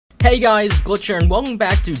Hey guys, Glitcher, and welcome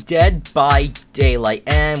back to Dead by Daylight,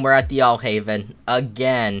 and we're at the All Haven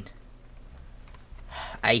again.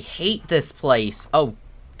 I hate this place. Oh,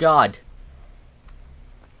 God.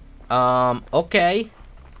 Okay.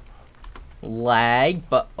 Lag,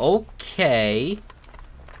 but okay.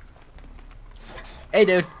 Hey,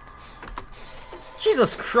 dude.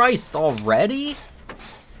 Jesus Christ, already?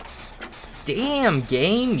 Damn,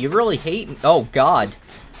 game, you really hate me. Oh, God.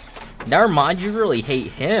 Never mind, you really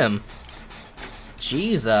hate him.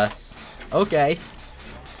 Jesus. Okay.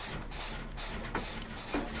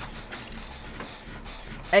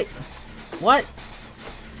 Hey. What?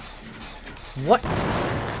 What?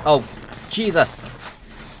 Oh, Jesus.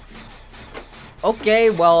 Okay,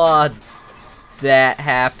 well, that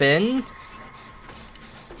happened.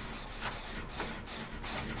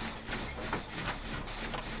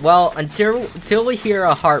 Well, until we hear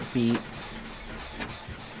a heartbeat.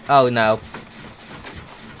 Oh, no.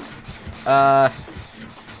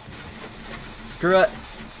 Screw it.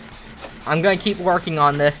 I'm gonna keep working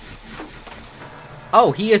on this.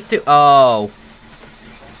 Oh, he is too. Oh.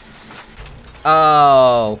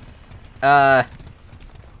 Oh.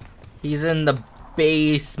 He's in the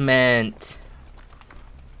basement.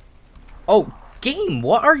 Oh, game,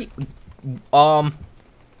 what are you?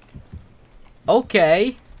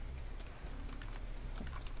 Okay.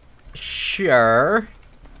 Sure.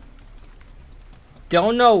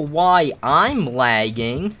 Don't know why I'm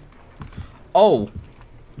lagging. Oh.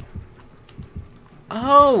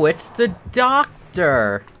 Oh, it's the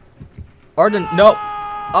doctor. Or the, no.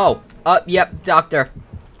 Oh, yep, doctor.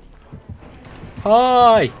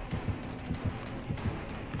 Hi.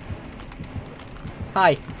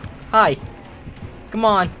 Hi. Hi. Come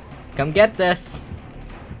on. Come get this.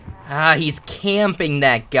 Ah, he's camping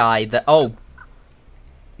that guy. Oh.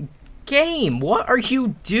 Game, what are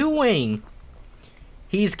you doing?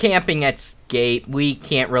 He's camping at Escape. We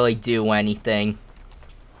can't really do anything.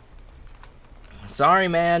 Sorry,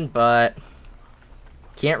 man, but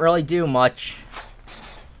can't really do much.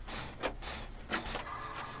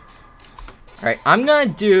 Alright, I'm gonna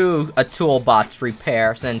do a toolbox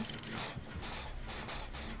repair since...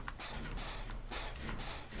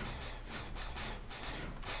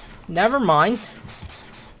 Never mind.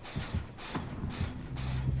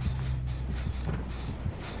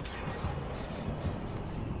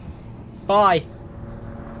 Bye.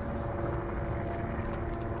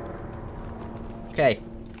 Okay.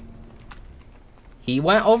 He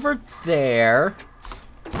went over there.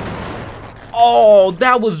 Oh,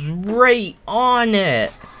 that was right on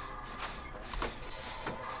it.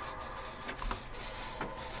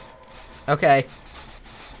 Okay.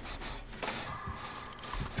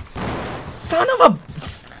 Son of a...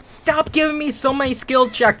 Stop giving me so many skill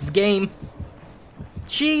checks, game.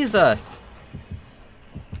 Jesus.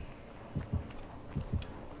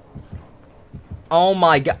 Oh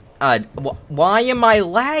my God. Why am I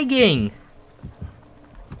lagging?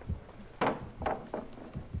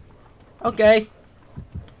 Okay.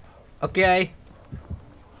 Okay.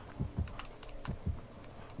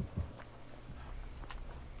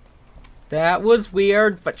 That was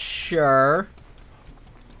weird, but sure.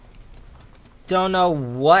 Don't know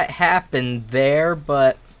what happened there,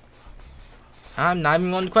 but I'm not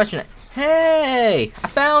even going to question it. Hey! I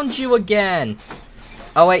found you again!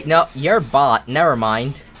 Oh wait, no, you're a bot. Never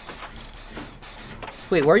mind.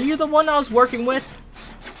 Wait, were you the one I was working with?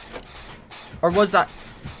 Or was I...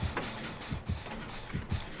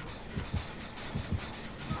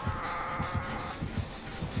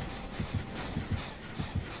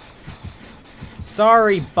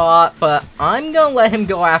 Sorry, bot, but I'm gonna let him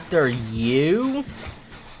go after you,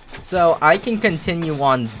 so I can continue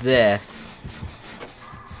on this.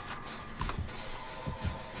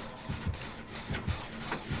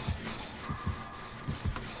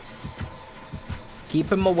 Keep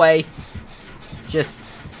him away. Just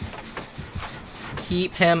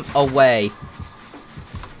keep him away.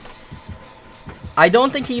 I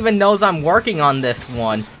don't think he even knows I'm working on this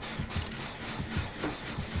one.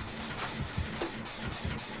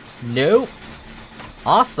 Nope.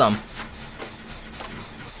 Awesome.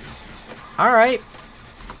 Alright.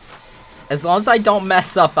 As long as I don't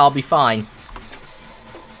mess up, I'll be fine.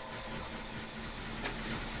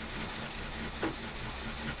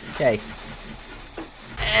 Okay.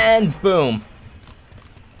 And boom.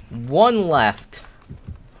 One left.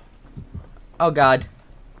 Oh God.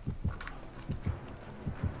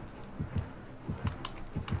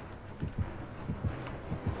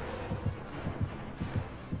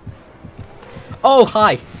 Oh,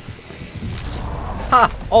 hi.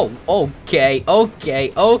 Ha. Oh,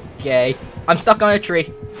 okay. I'm stuck on a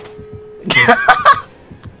tree.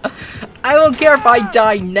 I don't care if I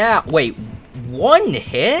die now. Wait, one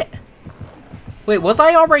hit? Wait, was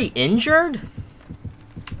I already injured?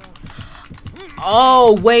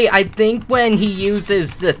 Oh, wait, I think when he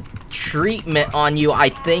uses the treatment on you, I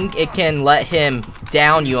think it can let him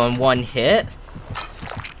down you in one hit.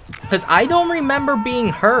 Because I don't remember being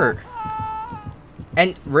hurt.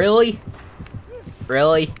 And really?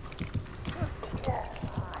 Really?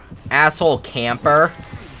 Asshole camper.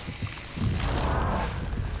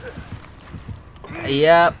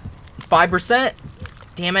 Yep. 5%?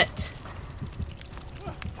 Damn it.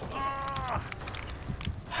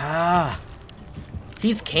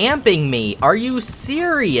 He's camping me. Are you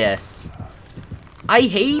serious? I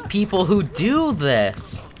hate people who do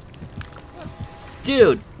this.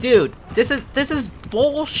 Dude, this is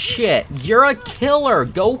bullshit. You're a killer.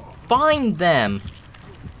 Go find them.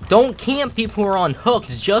 Don't camp people who are on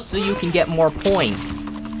hooks just so you can get more points.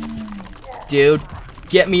 Dude,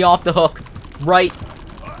 get me off the hook. Right.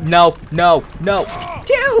 No.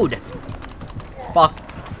 Dude! Fuck.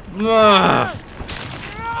 Ugh.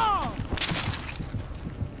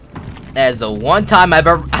 That is the one time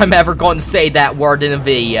I'm ever going to say that word in a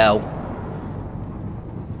video.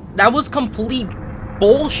 That was complete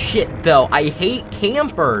bullshit, though. I hate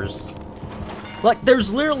campers. Like,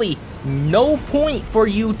 there's literally no point for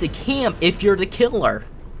you to camp if you're the killer.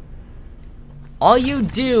 All you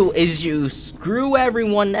do is you screw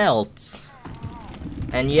everyone else.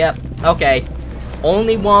 And yep, okay.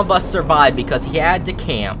 Only one of us survived because he had to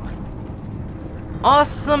camp.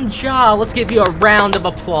 Awesome job. Let's give you a round of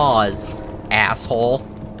applause, asshole.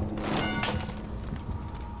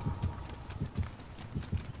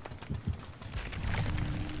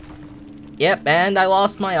 Yep, and I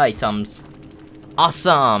lost my items.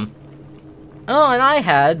 Awesome. Oh, and I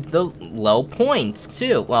had the low points,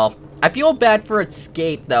 too. Well, I feel bad for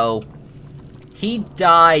Escape, though. He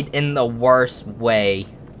died in the worst way.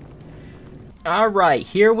 Alright,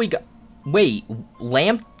 here we go. Wait,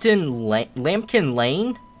 Lambkin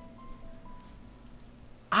Lane?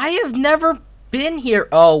 I have never been here.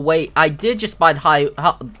 Oh, wait, I did just buy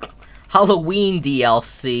the Halloween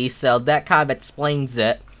DLC, so that kind of explains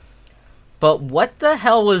it. But what the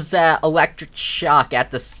hell was that electric shock at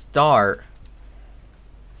the start?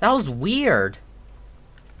 That was weird.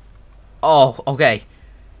 Oh, okay.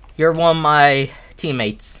 You're one of my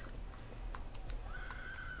teammates.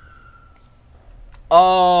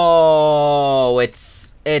 Oh,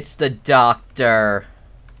 it's the doctor.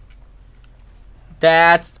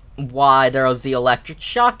 That's why there was the electric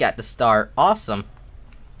shock at the start. Awesome.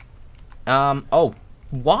 Oh,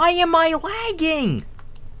 why am I lagging?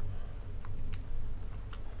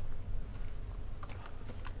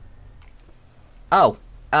 Oh,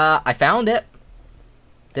 I found it.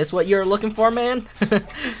 This what you're looking for, man?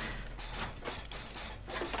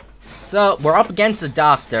 So, we're up against the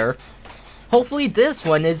doctor. Hopefully this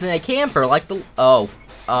one isn't a camper like the... Oh,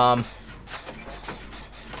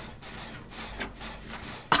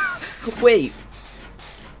 wait.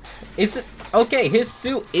 Is this... Okay, his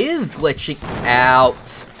suit is glitching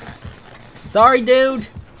out. Sorry, dude.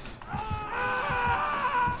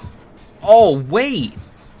 Oh, wait.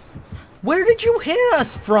 Where did you hit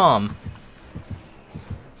us from?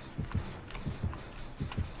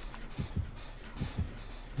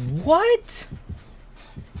 What?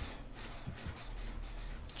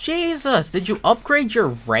 Jesus, did you upgrade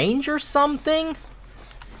your range or something?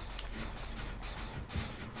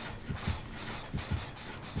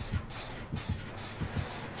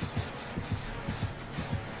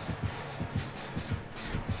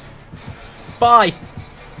 Bye!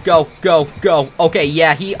 Go, go, go. Okay,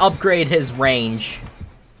 yeah, he upgraded his range.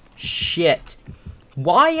 Shit.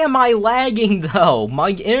 Why am I lagging, though? My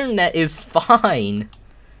internet is fine.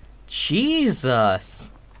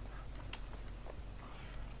 Jesus.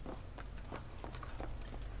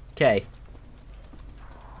 Okay.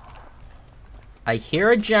 I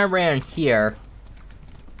hear a generator in here.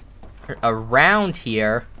 Around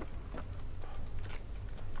here.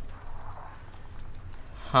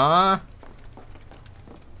 Huh?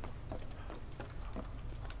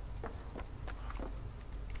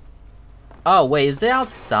 Oh, wait, is it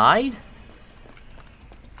outside?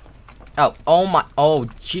 Oh my, oh,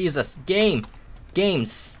 Jesus, game,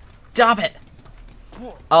 stop it!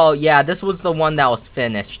 Oh, yeah, this was the one that was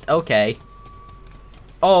finished, okay.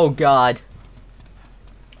 Oh, God.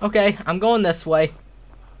 Okay, I'm going this way.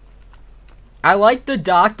 I like the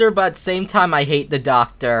doctor, but at the same time, I hate the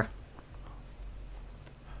doctor.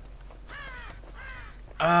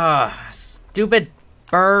 Stupid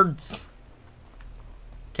birds.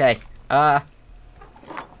 Okay,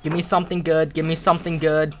 give me something good, give me something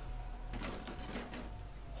good.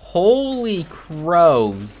 Holy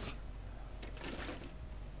crows.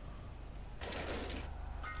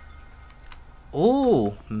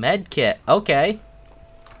 Ooh, medkit. Okay.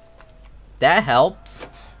 That helps.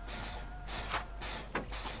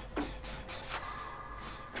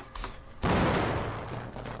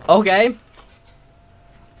 Okay.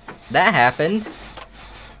 That happened.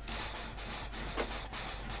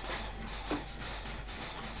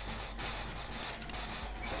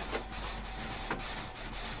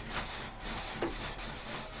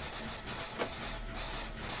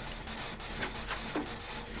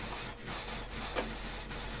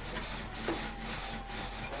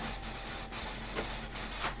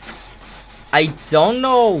 I don't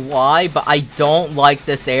know why, but I don't like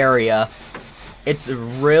this area. It's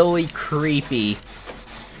really creepy.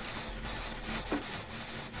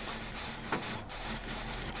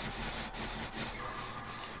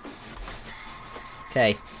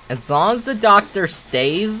 Okay, as long as the doctor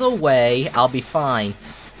stays away, I'll be fine.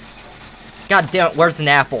 God damn it, where's an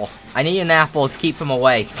apple? I need an apple to keep him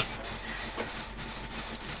away.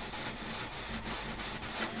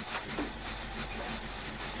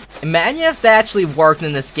 Imagine if that actually worked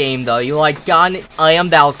in this game, though. You, like, got an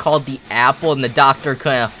item that was called the apple and the doctor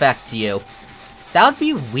couldn't affect you. That would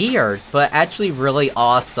be weird, but actually really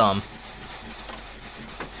awesome.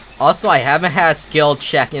 Also, I haven't had a skill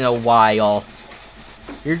check in a while.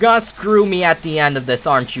 You're gonna screw me at the end of this,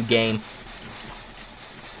 aren't you, game?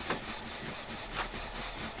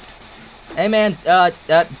 Hey, man,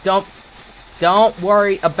 don't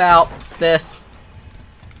worry about this.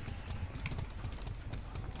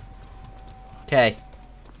 Okay.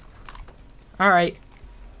 Alright.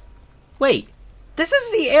 Wait. This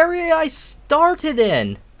is the area I started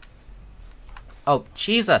in! Oh,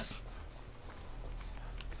 Jesus.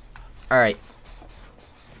 Alright.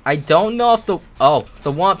 I don't know if the... Oh,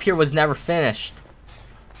 the one up here was never finished.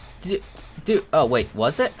 Oh, wait,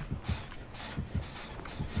 was it?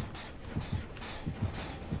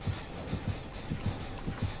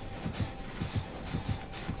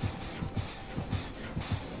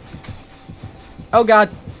 Oh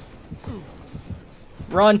god.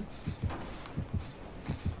 Run.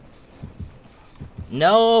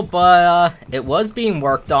 No, but it was being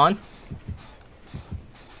worked on.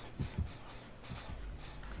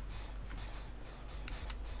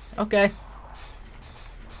 Okay.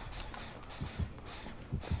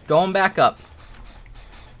 Going back up.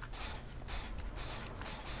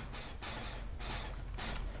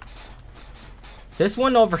 This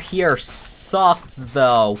one over here sucks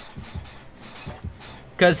though.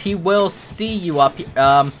 Because he will see you up here.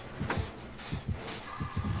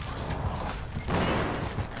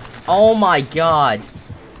 Oh my god.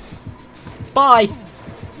 Bye.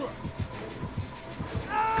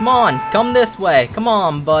 Come on, come this way. Come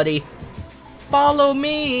on, buddy. Follow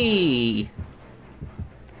me.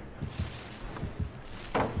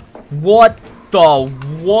 What the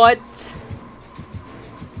what?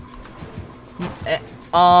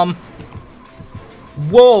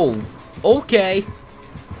 Whoa. Okay.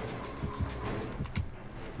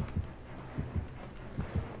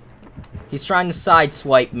 He's trying to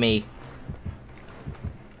sideswipe me.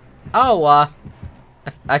 Oh,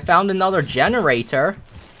 I found another generator.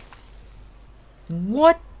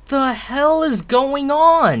 What the hell is going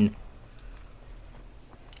on?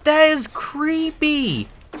 That is creepy.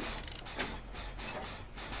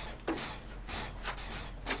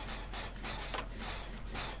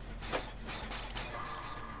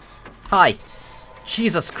 Hi.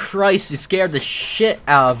 Jesus Christ, you scared the shit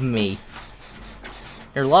out of me.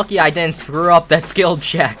 You're lucky I didn't screw up that skill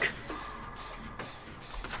check.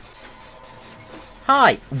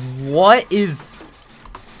 Hi, what is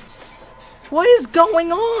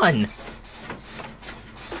going on?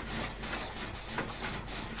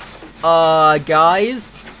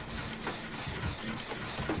 Guys?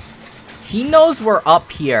 He knows we're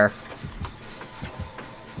up here.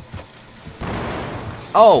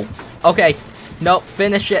 Oh, okay. Nope,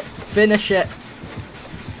 finish it. Finish it.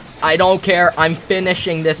 I don't care. I'm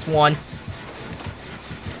finishing this one.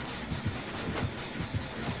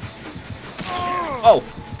 Oh.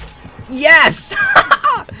 Yes!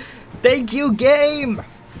 Thank you, game!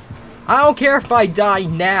 I don't care if I die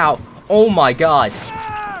now. Oh my god.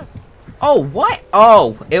 Oh, what?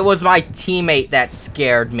 Oh, it was my teammate that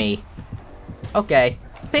scared me. Okay.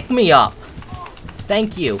 Pick me up.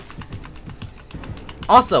 Thank you.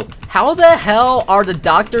 Also, how the hell are the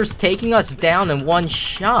doctors taking us down in one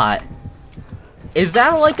shot? Is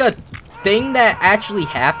that like a thing that actually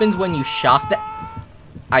happens when you shock that?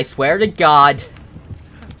 I swear to God.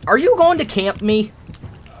 Are you going to camp me?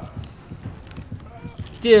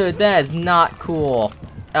 Dude, that is not cool.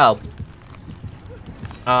 Oh.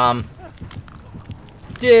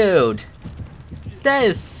 Dude. That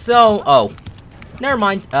is so... Oh. Never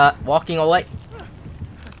mind. Walking away.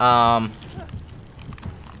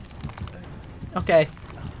 Okay.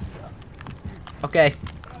 Okay.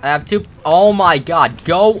 I have two... Oh my god.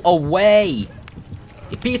 Go away.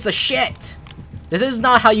 You piece of shit. This is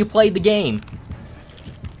not how you play the game.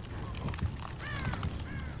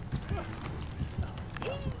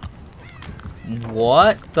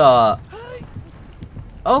 What the...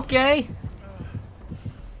 Okay.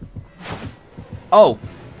 Oh.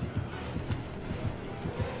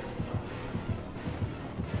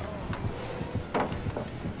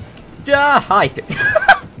 Hi.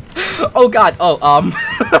 Oh god. Oh,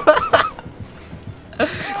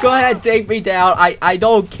 Go ahead, take me down. I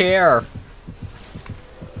don't care.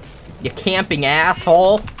 You camping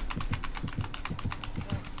asshole.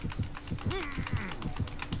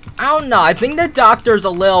 I don't know. I think the doctor's a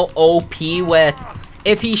little OP with...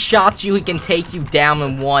 If he shots you, he can take you down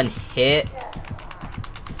in one hit.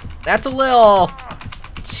 That's a little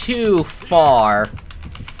too far.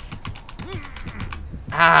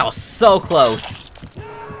 Ow, so close.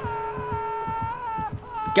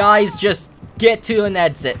 Guys, just get to an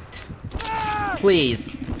exit.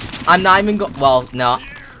 Please. I'm not even going... Well, no.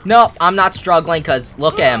 Nope, I'm not struggling because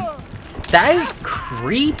look at him. That is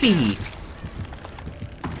creepy.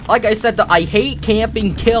 Like I said, I hate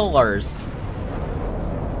camping killers.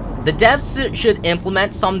 The devs should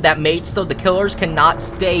implement some that made so the killers cannot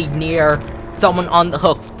stay near someone on the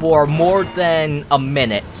hook for more than a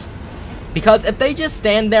minute. Because if they just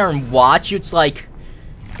stand there and watch, it's like,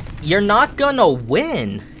 you're not gonna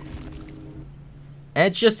win.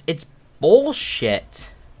 And it's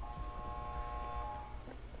bullshit.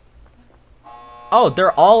 Oh,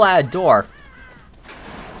 they're all at a door.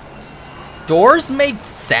 Doors make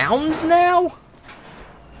sounds now?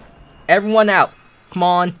 Everyone out. Come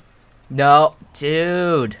on. No,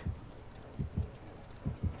 dude.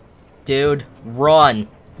 Dude, run.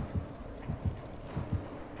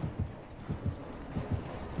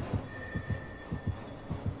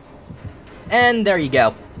 And there you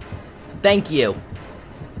go. Thank you.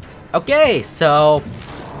 Okay, so...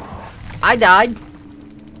 I died.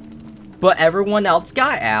 But everyone else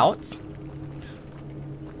got out.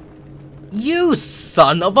 You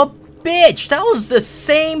son of a bitch! That was the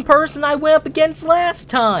same person I went up against last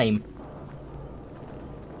time!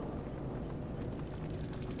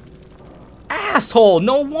 Asshole!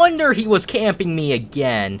 No wonder he was camping me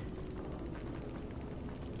again.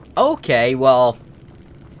 Okay, well...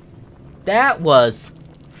 That was...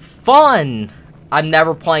 fun! I'm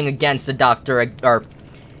never playing against a doctor, or...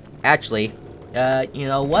 Actually, you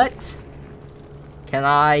know what? Can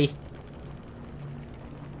I...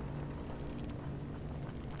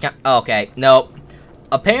 Okay, nope.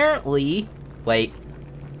 Apparently... Wait.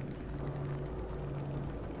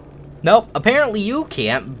 Nope, apparently you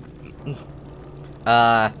can't...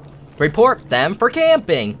 report them for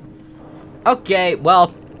camping. Okay,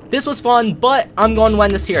 well, this was fun, but I'm going to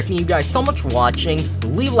end this here. Thank you guys so much for watching.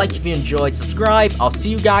 Leave a like if you enjoyed, subscribe. I'll see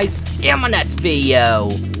you guys in my next video.